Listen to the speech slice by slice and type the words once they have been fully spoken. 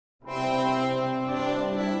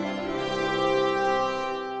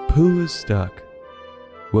Pooh is stuck.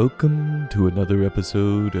 Welcome to another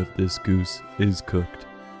episode of This Goose is Cooked,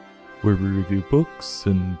 where we review books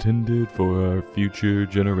intended for our future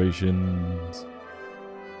generations.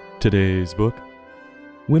 Today's book,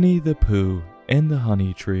 Winnie the Pooh and the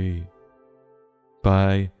Honey Tree,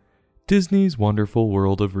 by Disney's Wonderful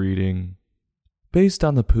World of Reading, based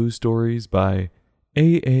on the Pooh stories by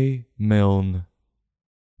A.A. Milne,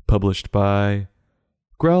 published by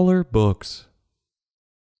Growler Books.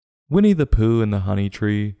 Winnie the Pooh and the Honey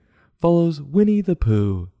Tree follows Winnie the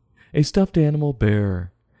Pooh, a stuffed animal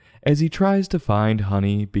bear, as he tries to find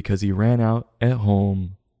honey because he ran out at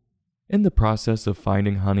home. In the process of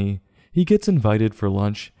finding honey, he gets invited for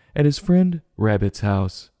lunch at his friend Rabbit's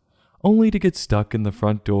house, only to get stuck in the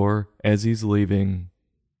front door as he's leaving.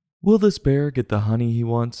 Will this bear get the honey he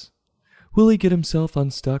wants? Will he get himself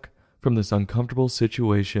unstuck from this uncomfortable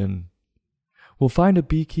situation? We'll find a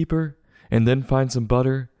beekeeper and then find some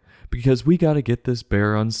butter, because we gotta get this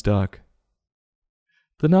bear unstuck.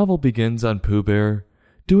 The novel begins on Pooh Bear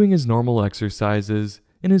doing his normal exercises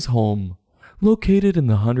in his home, located in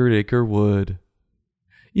the 100-acre wood.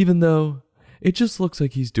 Even though it just looks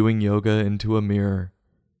like he's doing yoga into a mirror,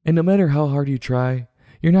 and no matter how hard you try,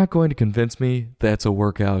 you're not going to convince me that's a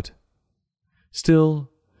workout.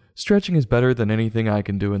 Still, stretching is better than anything I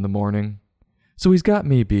can do in the morning, so he's got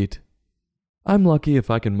me beat. I'm lucky if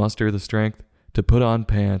I can muster the strength to put on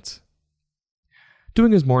pants.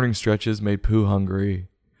 Doing his morning stretches made Pooh hungry,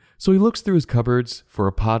 so he looks through his cupboards for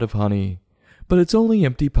a pot of honey, but it's only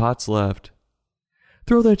empty pots left.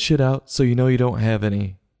 Throw that shit out so you know you don't have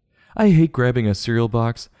any. I hate grabbing a cereal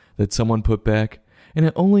box that someone put back and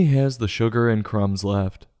it only has the sugar and crumbs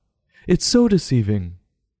left. It's so deceiving.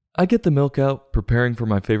 I get the milk out preparing for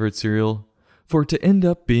my favorite cereal, for it to end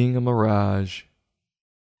up being a mirage.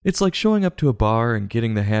 It's like showing up to a bar and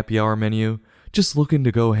getting the happy hour menu, just looking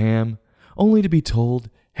to go ham, only to be told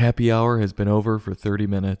happy hour has been over for 30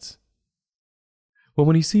 minutes. But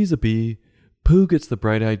when he sees a bee, Pooh gets the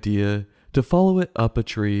bright idea to follow it up a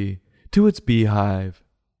tree to its beehive.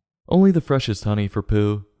 Only the freshest honey for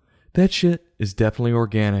Pooh. That shit is definitely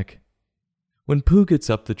organic. When Pooh gets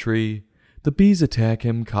up the tree, the bees attack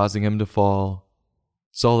him, causing him to fall.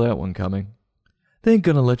 Saw that one coming. They ain't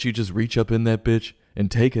gonna let you just reach up in that bitch and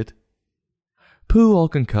take it. Pooh, all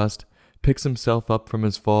concussed, picks himself up from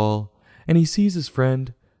his fall, and he sees his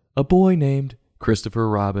friend, a boy named Christopher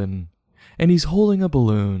Robin, and he's holding a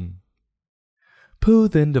balloon. Pooh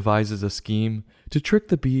then devises a scheme to trick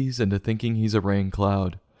the bees into thinking he's a rain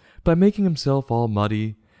cloud by making himself all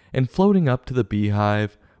muddy and floating up to the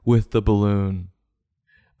beehive with the balloon.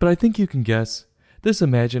 But I think you can guess this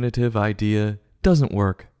imaginative idea doesn't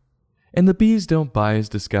work, and the bees don't buy his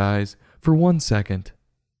disguise for 1 second.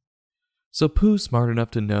 So Pooh's smart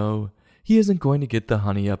enough to know he isn't going to get the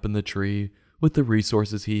honey up in the tree with the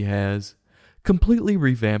resources he has, completely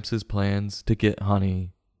revamps his plans to get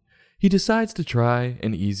honey. He decides to try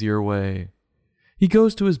an easier way. He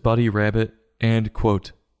goes to his buddy Rabbit and,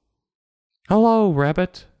 quote, "Hello,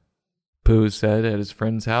 Rabbit," Pooh said at his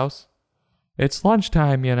friend's house. "It's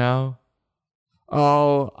lunchtime, you know."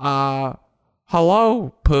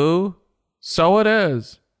 Hello, Pooh. So it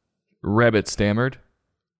is," Rabbit stammered.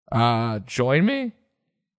 Join me?"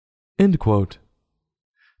 End quote.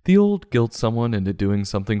 The old guilt someone into doing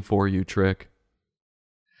something for you trick.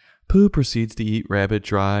 Pooh proceeds to eat Rabbit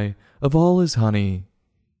dry of all his honey,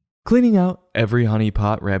 cleaning out every honey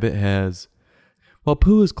pot Rabbit has. While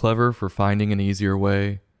Pooh is clever for finding an easier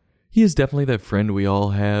way, he is definitely that friend we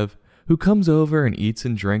all have who comes over and eats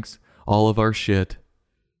and drinks all of our shit,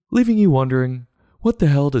 leaving you wondering, what the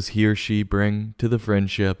hell does he or she bring to the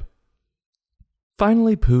friendship?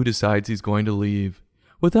 Finally, Pooh decides he's going to leave,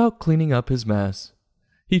 without cleaning up his mess.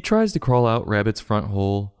 He tries to crawl out Rabbit's front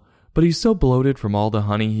hole, but he's so bloated from all the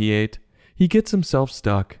honey he ate, he gets himself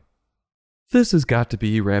stuck. This has got to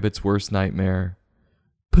be Rabbit's worst nightmare.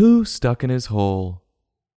 Pooh stuck in his hole.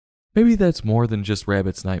 Maybe that's more than just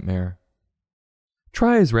Rabbit's nightmare.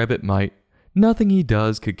 Try as Rabbit might, nothing he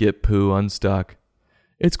does could get Pooh unstuck.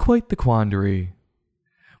 It's quite the quandary.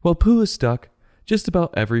 While Pooh is stuck, just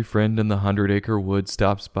about every friend in the 100-acre wood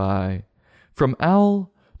stops by, from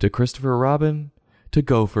Owl to Christopher Robin to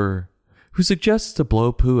Gopher, who suggests to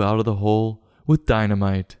blow Pooh out of the hole with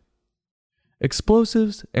dynamite.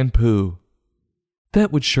 Explosives and Pooh.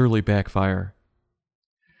 That would surely backfire.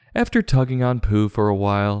 After tugging on Pooh for a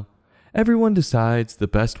while, everyone decides the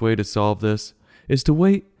best way to solve this is to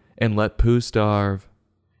wait and let Pooh starve,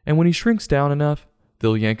 and when he shrinks down enough,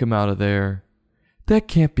 they'll yank him out of there. That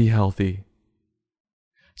can't be healthy.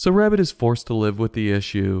 So Rabbit is forced to live with the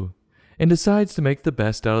issue, and decides to make the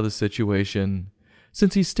best out of the situation,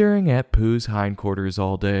 since he's staring at Pooh's hindquarters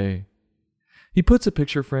all day. He puts a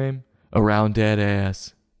picture frame around Dad's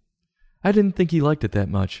ass. I didn't think he liked it that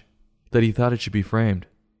much, that he thought it should be framed.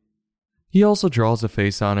 He also draws a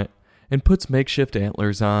face on it and puts makeshift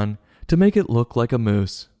antlers on to make it look like a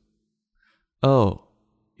moose. Oh,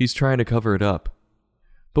 he's trying to cover it up.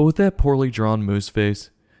 But with that poorly drawn moose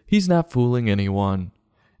face, he's not fooling anyone.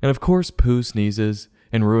 And of course Pooh sneezes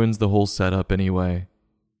and ruins the whole setup anyway.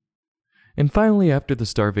 And finally, after the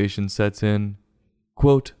starvation sets in,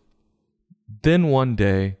 quote, "Then one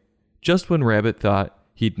day, just when Rabbit thought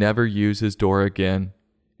he'd never use his door again,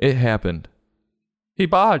 it happened." He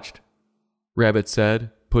botched, Rabbit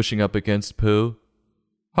said, pushing up against Pooh.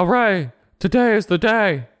 "Hooray! Today is the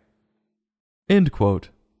day!" End quote.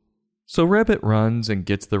 So Rabbit runs and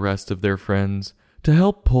gets the rest of their friends to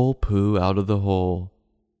help pull Pooh out of the hole.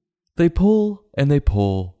 They pull, and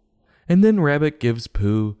then Rabbit gives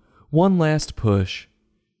Pooh one last push,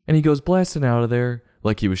 and he goes blasting out of there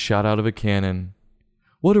like he was shot out of a cannon.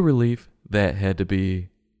 What a relief that had to be.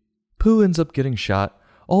 Pooh ends up getting shot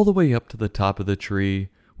all the way up to the top of the tree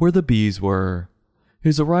where the bees were.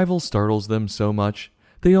 His arrival startles them so much,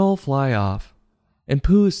 they all fly off, and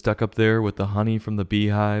Pooh is stuck up there with the honey from the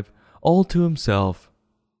beehive all to himself.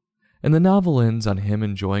 And the novel ends on him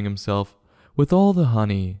enjoying himself with all the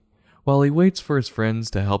honey, while he waits for his friends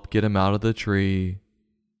to help get him out of the tree.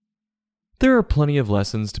 There are plenty of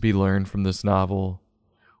lessons to be learned from this novel.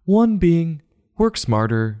 One being, work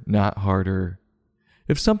smarter, not harder.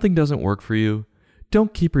 If something doesn't work for you,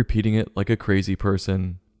 don't keep repeating it like a crazy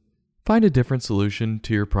person. Find a different solution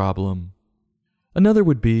to your problem. Another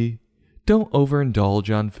would be, don't overindulge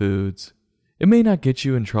on foods. It may not get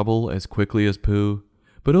you in trouble as quickly as Pooh,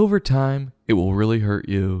 but over time, it will really hurt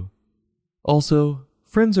you. Also,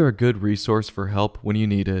 friends are a good resource for help when you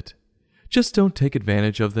need it. Just don't take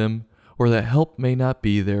advantage of them, or that help may not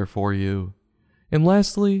be there for you. And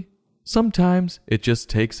lastly, sometimes it just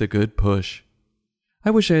takes a good push.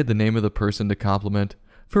 I wish I had the name of the person to compliment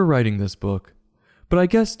for writing this book, but I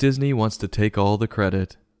guess Disney wants to take all the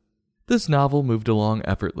credit. This novel moved along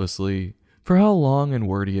effortlessly for how long and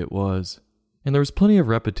wordy it was, and there was plenty of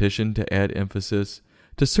repetition to add emphasis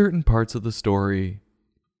to certain parts of the story.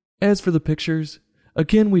 As for the pictures,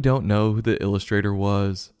 again we don't know who the illustrator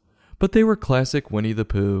was, but they were classic Winnie the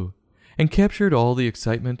Pooh, and captured all the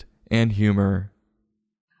excitement and humor.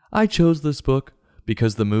 I chose this book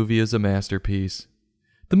because the movie is a masterpiece.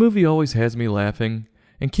 The movie always has me laughing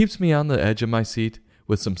and keeps me on the edge of my seat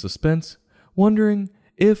with some suspense, wondering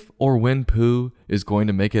if or when Pooh is going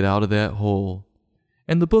to make it out of that hole.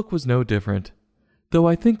 And the book was no different, though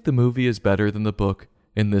I think the movie is better than the book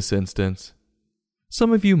in this instance.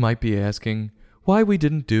 Some of you might be asking why we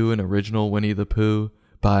didn't do an original Winnie the Pooh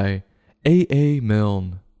by A.A.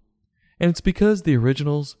 Milne. And it's because the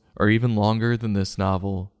originals are even longer than this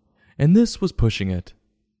novel, and this was pushing it.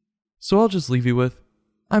 So I'll just leave you with,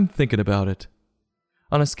 I'm thinking about it.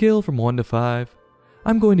 On a scale from 1 to 5,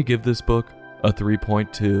 I'm going to give this book a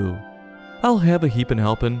 3.2. I'll have a heapin'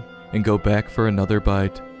 helpin' and go back for another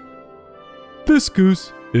bite. This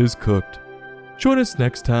goose is cooked. Join us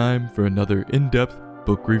next time for another in-depth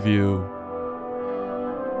book review.